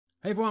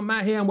Hey everyone,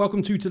 Matt here and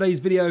welcome to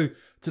today's video.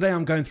 Today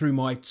I'm going through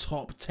my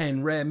top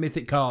 10 rare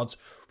mythic cards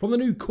from the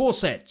new core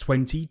set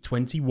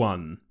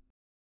 2021.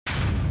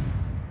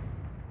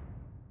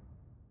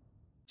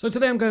 So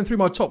today I'm going through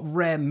my top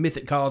rare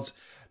mythic cards.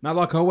 Now,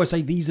 like I always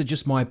say, these are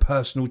just my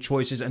personal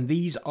choices and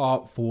these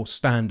are for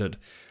standard.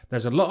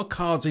 There's a lot of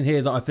cards in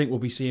here that I think we'll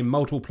be seeing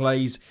multiple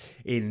plays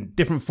in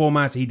different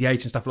formats, EDH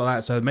and stuff like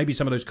that. So maybe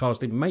some of those cards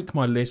didn't make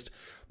my list.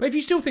 But if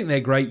you still think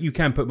they're great, you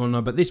can put them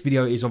on. But this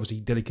video is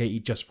obviously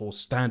dedicated just for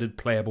standard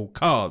playable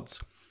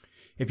cards.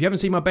 If you haven't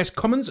seen my best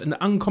commons and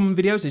uncommon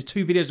videos, there's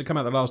two videos that come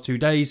out the last 2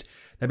 days.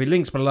 There'll be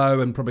links below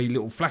and probably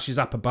little flashes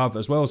up above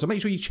as well. So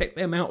make sure you check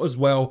them out as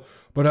well.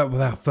 But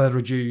without further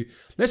ado,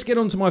 let's get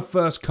on to my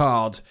first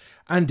card.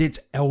 And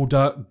it's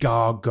Elder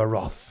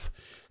Gargaroth.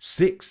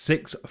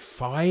 6/6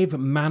 5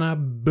 mana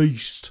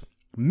beast.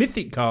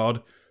 Mythic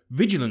card,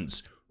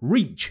 vigilance,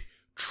 reach,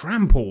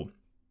 trample.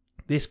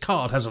 This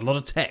card has a lot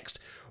of text.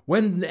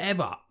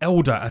 Whenever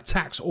Elder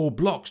attacks or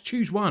blocks,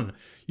 choose one.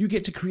 You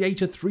get to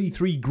create a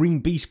 3/3 green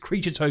beast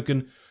creature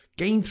token,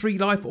 gain 3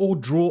 life or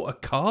draw a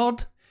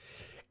card.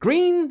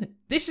 Green,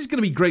 this is going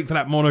to be great for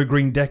that mono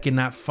green deck in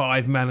that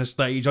 5 mana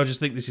stage. I just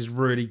think this is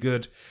really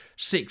good.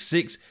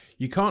 6/6,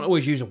 you can't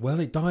always use it. Well,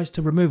 it dies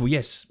to removal.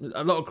 Yes,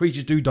 a lot of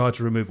creatures do die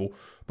to removal.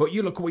 But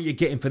you look at what you're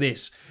getting for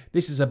this.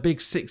 This is a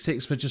big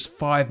 6/6 for just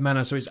 5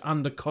 mana, so it's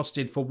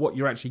undercosted for what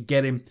you're actually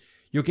getting.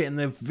 You're getting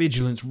the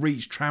vigilance,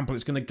 reach, trample.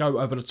 It's going to go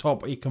over the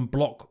top. It can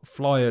block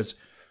flyers.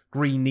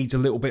 Green needs a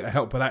little bit of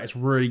help with that. It's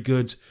really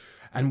good.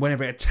 And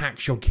whenever it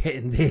attacks, you're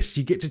getting this.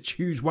 You get to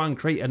choose one,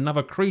 create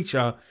another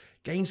creature,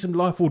 gain some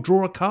life or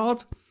draw a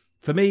card.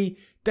 For me,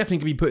 definitely going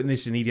to be putting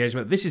this in EDH,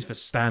 but this is for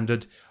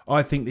standard.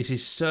 I think this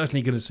is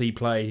certainly going to see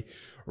play.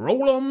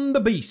 Roll on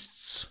the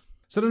beasts.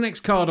 So the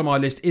next card on my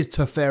list is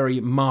Teferi,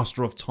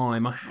 Master of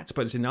Time. I had to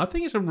put this in there. I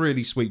think it's a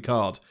really sweet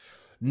card.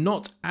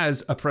 Not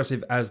as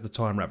oppressive as the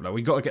Time Raveler.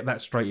 We've got to get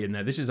that straight in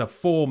there. This is a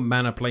 4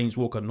 mana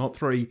Planeswalker, not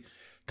 3.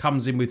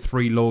 Comes in with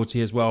 3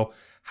 loyalty as well.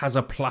 Has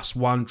a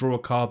 +1, draw a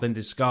card, then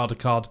discard a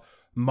card.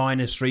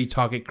 -3,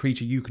 target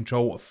creature you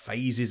control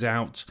phases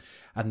out.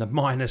 And the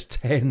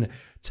 -10,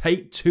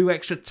 take 2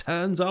 extra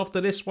turns after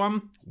this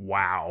one.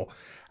 Wow.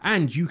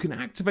 And you can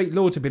activate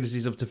loyalty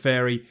abilities of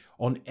Teferi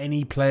on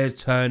any player's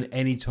turn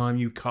anytime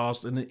you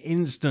cast an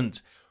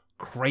instant.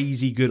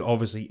 Crazy good,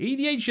 obviously.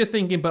 EDH you're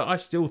thinking, but I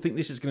still think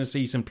this is going to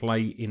see some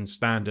play in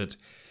standard.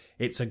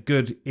 It's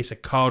a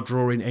card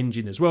drawing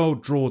engine as well.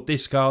 Draw,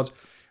 discard,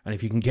 and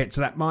if you can get to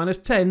that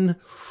 -10,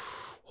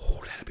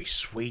 oh, that'd be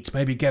sweet.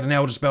 Maybe get an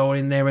Elder Spell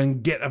in there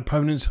and get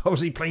opponents,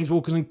 obviously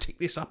Planeswalkers, and tick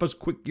this up as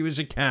quickly as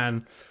you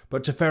can.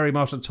 But Teferi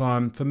Master of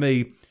Time, for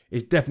me,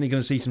 is definitely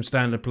going to see some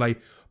standard play.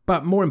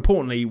 But more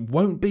importantly,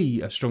 won't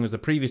be as strong as the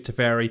previous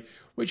Teferi,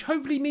 which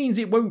hopefully means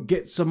it won't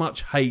get so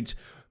much hate.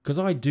 Because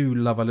I do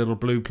love a little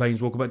blue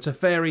Planeswalker, but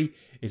Teferi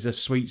is a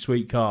sweet,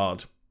 sweet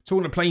card.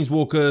 Talking of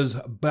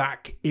Planeswalkers,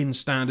 back in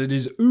standard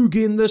is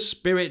Ugin the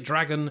Spirit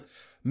Dragon.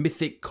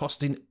 Mythic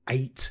costing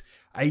 8.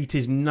 8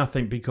 is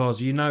nothing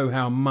because you know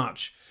how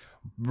much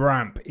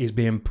ramp is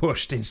being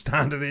pushed in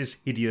standard. Is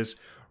hideous.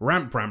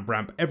 Ramp, ramp,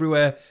 ramp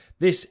everywhere.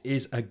 This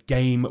is a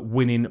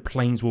game-winning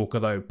Planeswalker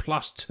though.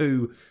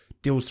 +2,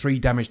 deals 3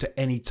 damage to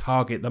any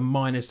target. The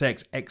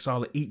 -X,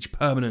 exile each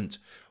permanent.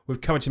 With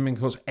coveting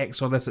because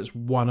exile less it's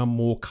 1 or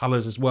more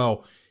colours as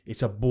well.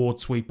 It's a board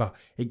sweeper.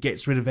 It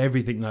gets rid of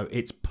everything though.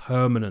 It's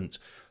permanent.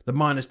 The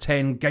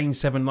 -10, gain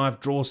 7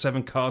 life, draw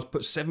 7 cards,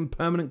 put 7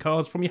 permanent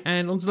cards from your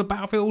hand onto the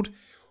battlefield.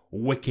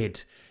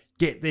 Wicked.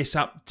 Get this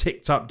up,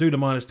 ticked up, do the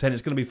 -10.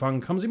 It's going to be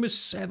fun. Comes in with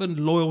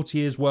 7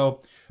 loyalty as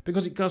well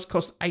because it does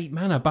cost 8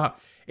 mana, but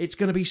it's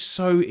going to be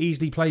so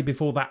easily played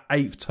before that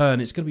 8th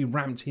turn. It's going to be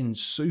ramped in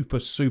super,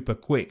 super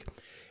quick.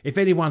 If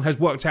anyone has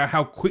worked out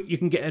how quick you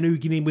can get an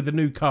Ugin in with the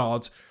new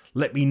cards,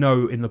 let me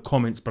know in the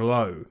comments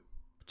below.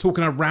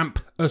 Talking of ramp,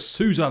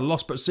 Azusa,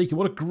 Lost But Seeker.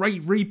 What a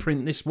great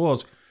reprint this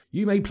was.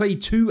 You may play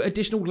 2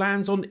 additional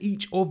lands on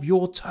each of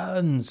your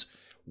turns.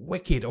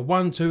 Wicked. A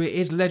 1/2, it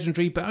is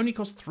legendary, but only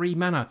costs 3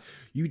 mana.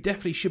 You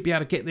definitely should be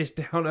able to get this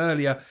down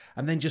earlier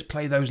and then just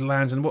play those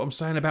lands. And what I'm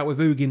saying about with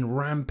Ugin,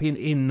 ramping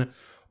in.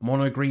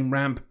 Mono green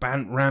ramp,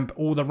 Bant ramp,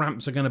 all the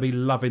ramps are going to be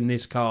loving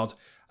this card.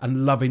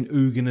 And loving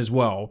Ugin as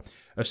well.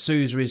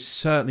 Azusa is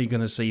certainly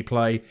going to see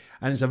play,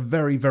 and it's a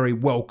very, very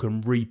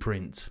welcome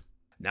reprint.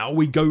 Now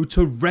we go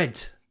to red.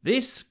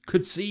 This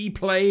could see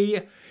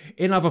play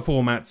in other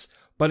formats,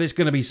 but it's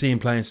going to be seeing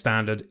play in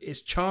standard.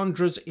 It's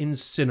Chandra's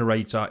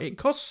Incinerator. It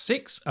costs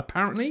 6,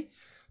 apparently.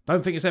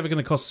 Don't think it's ever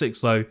going to cost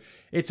 6, though.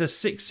 It's a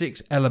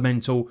 6/6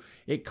 elemental.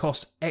 It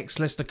costs X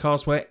less to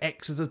cast, where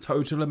X is the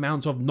total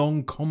amount of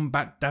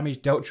non-combat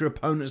damage dealt to your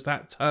opponents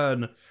that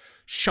turn.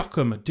 Shock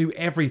them, do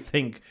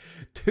everything,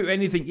 do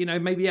anything, you know,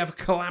 maybe have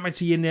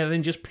Calamity in there,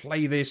 then just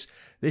play this.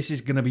 This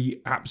is going to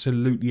be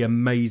absolutely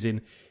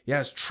amazing. It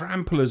has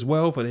Trample as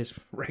well for this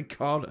red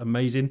card,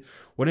 amazing.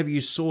 Whenever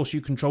you source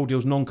you control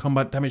deals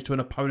non-combat damage to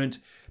an opponent,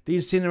 the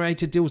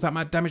Incinerator deals that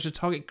much damage to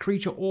target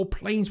creature or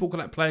Planeswalker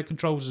that player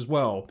controls as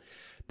well.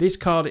 This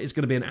card is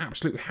going to be an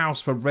absolute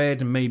house for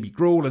red and maybe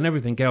Gruul and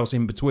everything else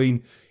in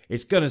between.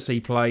 It's going to see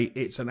play.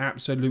 It's an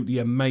absolutely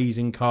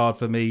amazing card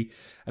for me,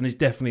 and it's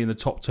definitely in the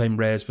top 10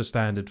 rares for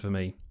standard for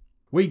me.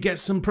 We get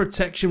some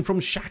protection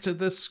from Shatter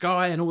the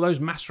Sky and all those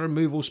mass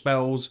removal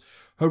spells.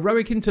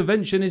 Heroic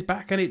Intervention is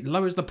back and it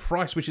lowers the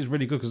price, which is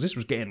really good because this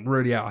was getting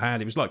really out of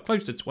hand. It was like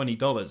close to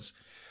 $20.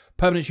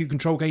 Permanents you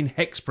control gain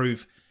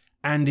hexproof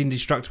and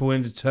indestructible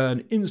end of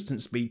turn,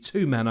 instant speed,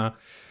 2 mana.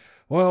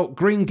 Well,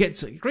 Green's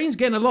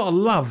getting a lot of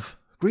love.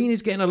 Green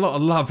is getting a lot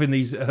of love in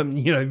these,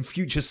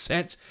 future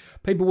sets.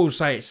 People will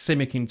say it's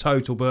Simic in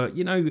total, but,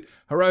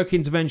 Heroic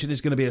Intervention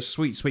is going to be a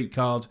sweet, sweet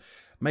card.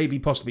 Maybe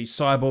possibly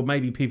sideboard,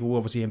 maybe people will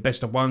obviously in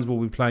best of ones will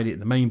be playing it in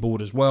the main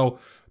board as well,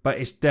 but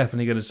it's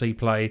definitely going to see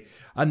play.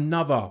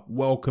 Another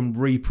welcome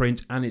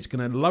reprint, and it's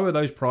going to lower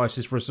those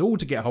prices for us all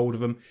to get hold of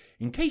them.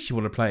 In case you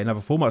want to play it in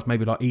other formats,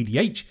 maybe like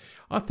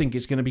EDH, I think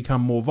it's going to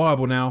become more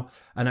viable now,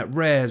 and at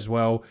Rare as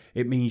well,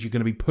 it means you're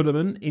going to be putting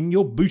them in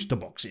your booster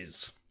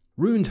boxes.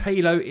 Ruined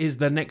Halo is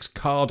the next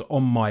card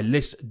on my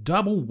list.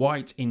 Double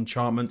white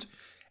enchantment.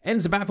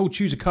 Ends the battlefield,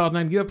 choose a card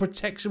name. You have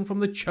protection from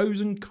the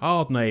chosen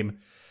card name.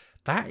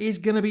 That is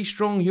going to be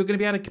strong. You're going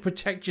to be able to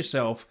protect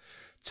yourself.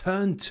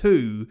 Turn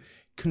 2.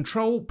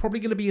 Control probably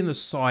going to be in the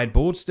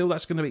sideboard. Still,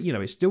 that's going to be,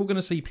 it's still going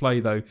to see play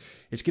though.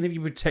 It's going to give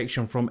you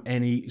protection from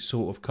any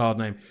sort of card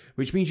name,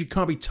 which means you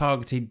can't be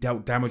targeted,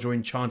 dealt damage or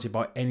enchanted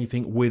by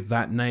anything with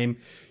that name.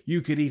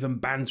 You could even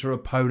banter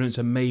opponents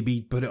and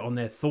maybe put it on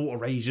their thought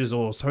erasures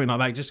or something like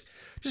that.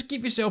 Just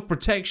give yourself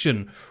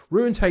protection.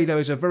 Ruined Halo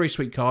is a very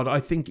sweet card. I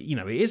think,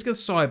 it is a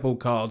sideboard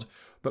card,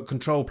 but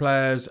control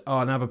players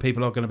and other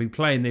people are going to be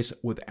playing this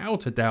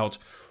without a doubt.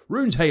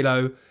 Ruined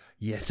Halo,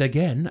 yet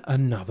again,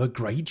 another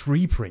great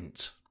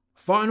reprint.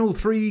 Final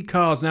 3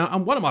 cards now,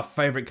 and one of my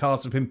favourite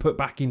cards that's been put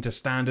back into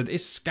standard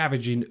is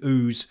Scavenging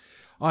Ooze.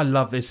 I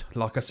love this.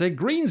 Like I said,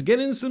 Green's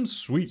getting some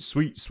sweet,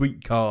 sweet,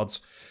 sweet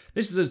cards.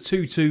 This is a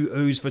 2/2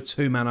 Ooze for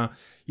 2 mana.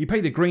 You pay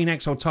the green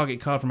exile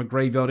target card from a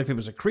graveyard. If it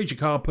was a creature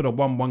card, put a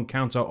 1/1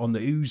 counter on the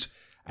Ooze,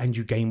 and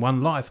you gain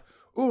 1 life.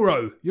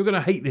 Uro, you're going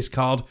to hate this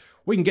card.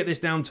 We can get this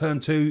down turn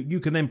 2. You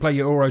can then play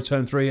your Uro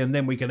turn 3, and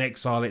then we can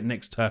exile it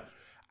next turn.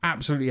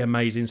 Absolutely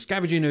amazing.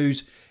 Scavenging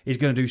Ooze is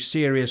going to do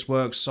serious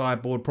work.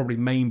 Sideboard, probably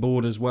main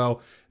board as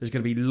well. There's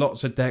going to be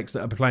lots of decks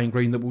that are playing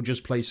green that will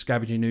just play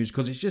Scavenging Ooze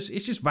because it's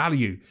just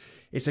value.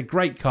 It's a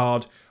great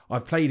card.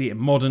 I've played it in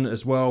Modern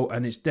as well,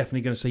 and it's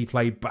definitely going to see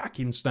play back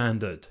in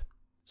Standard.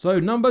 So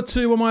number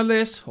 2 on my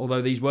list,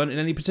 although these weren't in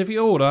any specific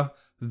order,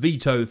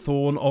 Veto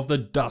Thorn of the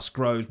Dusk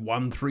Rose.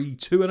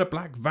 1/3/2 and a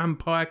black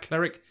vampire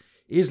cleric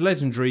is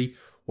legendary.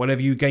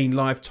 Whenever you gain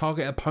life,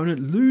 target opponent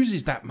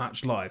loses that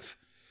much life.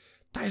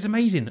 That is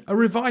amazing. A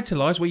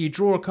Revitalize where you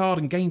draw a card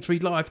and gain 3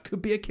 life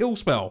could be a kill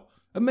spell.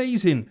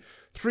 Amazing.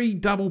 3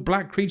 double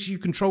black creatures you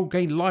control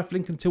gain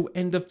lifelink until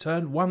end of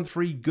turn.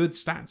 1/3 good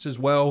stats as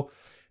well.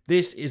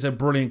 This is a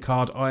brilliant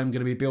card. I am going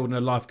to be building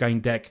a life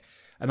gain deck,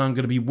 and I'm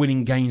going to be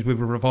winning games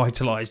with a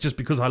Revitalize just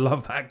because I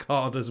love that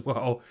card as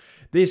well.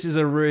 This is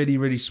a really,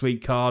 really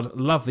sweet card.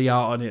 Love the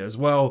art on it as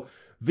well.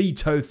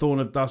 Veto Thorn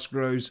of Dusk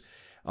Rose.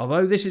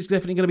 Although this is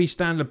definitely going to be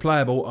standard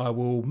playable,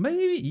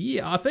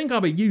 I think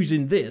I'll be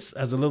using this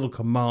as a little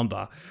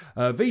commander.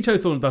 Veto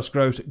Thorn of Dusk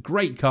Rose,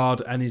 great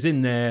card, and is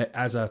in there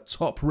as a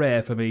top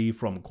rare for me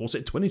from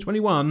Corset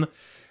 2021.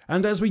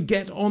 And as we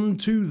get on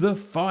to the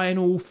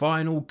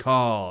final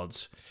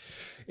cards,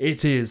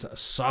 it is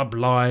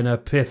Sublime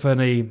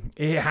Epiphany.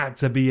 It had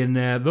to be in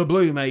there. The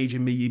Blue Mage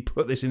in me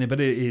put this in it,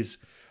 but it is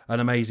an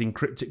amazing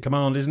cryptic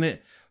command, isn't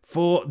it?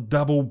 For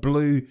double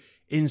blue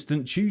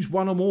instant, choose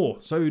 1 or more.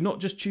 So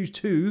not just choose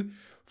 2.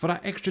 For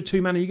that extra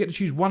 2 mana, you get to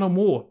choose 1 or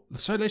more.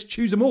 So let's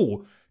choose them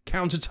all.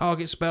 Counter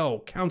target spell,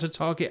 counter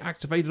target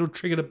activated or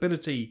triggered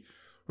ability.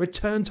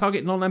 Return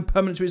target non-land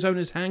permanent to its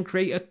owner's hand.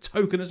 Create a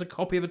token as a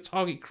copy of a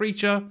target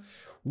creature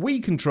we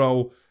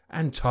control,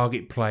 and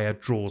target player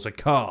draws a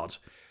card.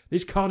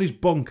 This card is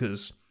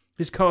bonkers.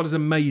 This card is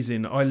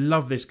amazing. I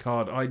love this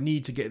card. I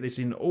need to get this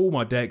in all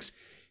my decks.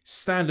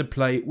 Standard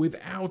play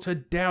without a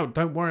doubt.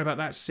 Don't worry about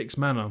that 6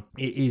 mana.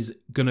 It is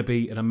going to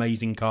be an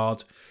amazing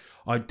card.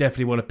 I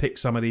definitely want to pick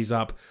some of these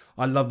up.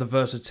 I love the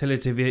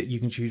versatility of it. You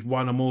can choose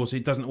 1 or more, so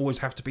it doesn't always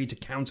have to be to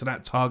counter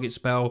that target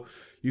spell.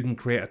 You can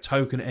create a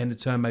token at end of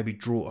turn, maybe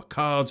draw a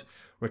card,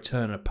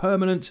 return a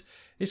permanent.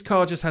 This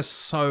card just has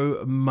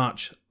so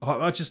much.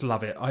 I just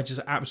love it. I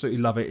just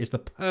absolutely love it. It's the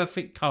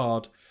perfect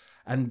card.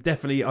 And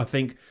definitely, I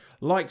think,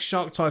 like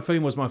Shark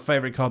Typhoon was my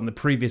favourite card in the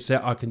previous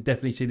set, I can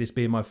definitely see this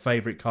being my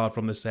favourite card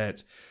from the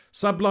set.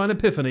 Sublime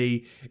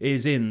Epiphany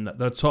is in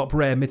the top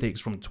rare mythics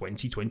from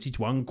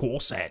 2021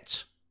 core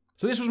set.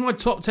 So this was my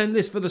top 10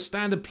 list for the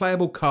standard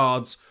playable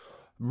cards.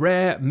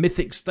 Rare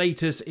Mythic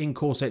status in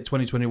Core Set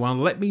 2021.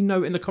 Let me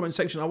know in the comment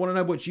section. I want to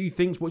know what you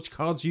think, which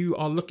cards you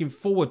are looking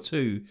forward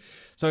to.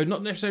 So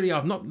not necessarily,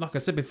 like I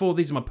said before,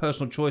 these are my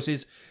personal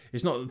choices.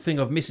 It's not the thing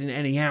of missing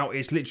any out.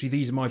 It's literally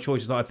these are my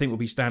choices that I think will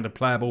be standard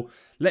playable.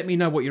 Let me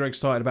know what you're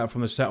excited about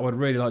from the set. I would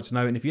really like to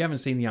know. And if you haven't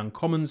seen the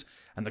uncommons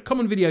and the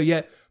common video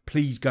yet,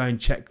 please go and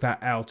check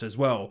that out as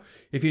well.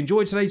 If you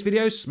enjoyed today's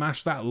video,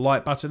 smash that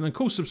like button and of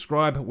course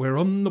subscribe. We're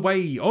on the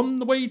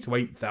way to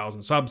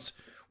 8,000 subs.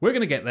 We're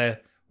going to get there.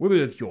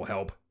 With your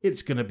help,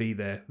 it's going to be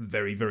there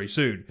very, very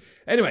soon.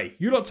 Anyway,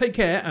 you lot take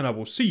care, and I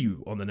will see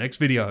you on the next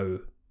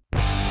video.